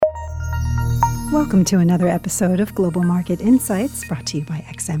Welcome to another episode of Global Market Insights, brought to you by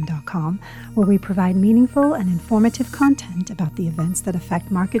XM.com, where we provide meaningful and informative content about the events that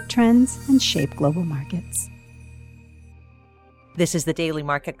affect market trends and shape global markets. This is the Daily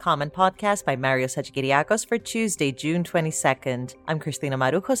Market Comment podcast by Marios Hadjikyriacos for Tuesday, June 22nd. I'm Christina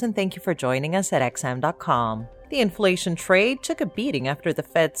Marujos, and thank you for joining us at XM.com. The inflation trade took a beating after the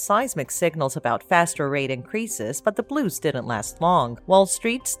Fed's seismic signals about faster rate increases, but the blues didn't last long. Wall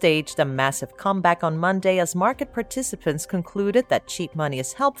Street staged a massive comeback on Monday as market participants concluded that cheap money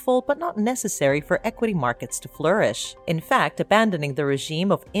is helpful but not necessary for equity markets to flourish. In fact, abandoning the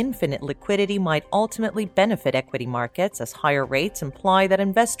regime of infinite liquidity might ultimately benefit equity markets, as higher rates imply that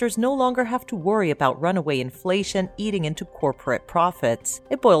investors no longer have to worry about runaway inflation eating into corporate profits.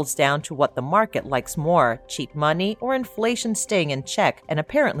 It boils down to what the market likes more: cheap money or inflation staying in check, and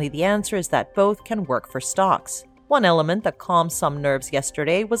apparently the answer is that both can work for stocks. One element that calmed some nerves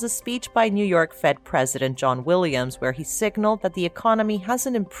yesterday was a speech by New York Fed President John Williams, where he signaled that the economy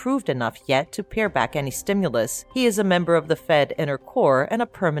hasn't improved enough yet to pare back any stimulus. He is a member of the Fed inner core and a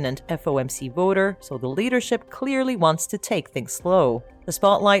permanent FOMC voter, so the leadership clearly wants to take things slow. The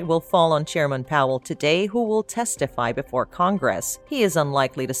spotlight will fall on Chairman Powell today, who will testify before Congress. He is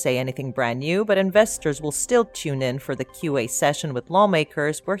unlikely to say anything brand new, but investors will still tune in for the QA session with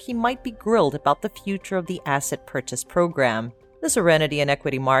lawmakers, where he might be grilled about the future of the asset purchase program. The serenity in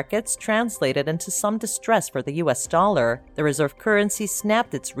equity markets translated into some distress for the US dollar. The reserve currency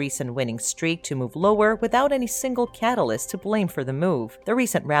snapped its recent winning streak to move lower without any single catalyst to blame for the move. The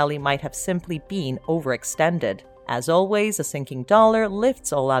recent rally might have simply been overextended. As always, a sinking dollar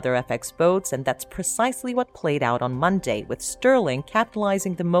lifts all other FX boats, and that's precisely what played out on Monday, with sterling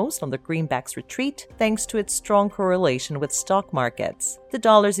capitalizing the most on the greenback's retreat thanks to its strong correlation with stock markets. The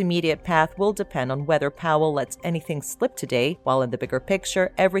dollar's immediate path will depend on whether Powell lets anything slip today, while in the bigger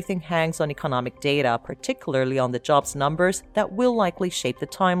picture, everything hangs on economic data, particularly on the jobs numbers that will likely shape the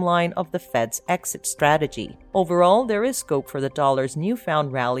timeline of the Fed's exit strategy. Overall, there is scope for the dollar's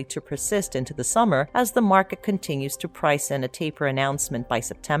newfound rally to persist into the summer as the market continues to price in a taper announcement by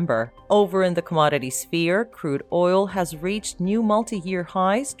September. Over in the commodity sphere, crude oil has reached new multi-year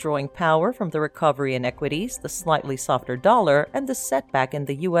highs, drawing power from the recovery in equities, the slightly softer dollar, and the setback in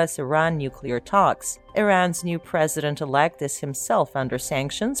the US-Iran nuclear talks. Iran's new president-elect is himself under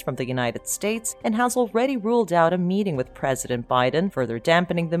sanctions from the United States and has already ruled out a meeting with President Biden, further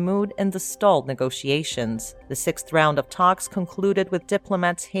dampening the mood in the stalled negotiations. The sixth round of talks concluded with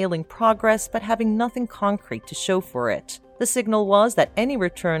diplomats hailing progress but having nothing concrete to show for it. The signal was that any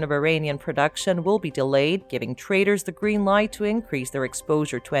return of Iranian production will be delayed, giving traders the green light to increase their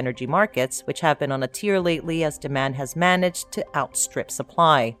exposure to energy markets, which have been on a tear lately as demand has managed to outstrip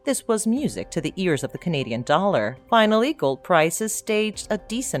supply. This was music to the ears of the Canadian dollar. Finally, gold prices staged a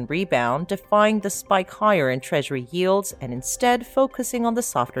decent rebound, defying the spike higher in Treasury yields and instead focusing on the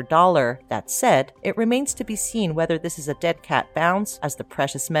softer dollar. That said, it remains to be seen whether this is a dead cat bounce, as the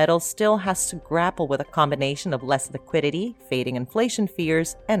precious metal still has to grapple with a combination of less liquidity, fading inflation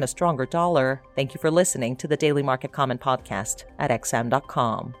fears, and a stronger dollar. Thank you for listening to the Daily Market Comment podcast at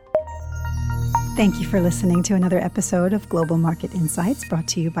XM.com. Thank you for listening to another episode of Global Market Insights, brought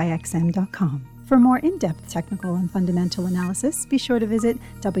to you by XM.com. For more in-depth technical and fundamental analysis, be sure to visit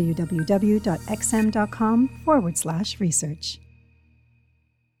www.xm.com/research.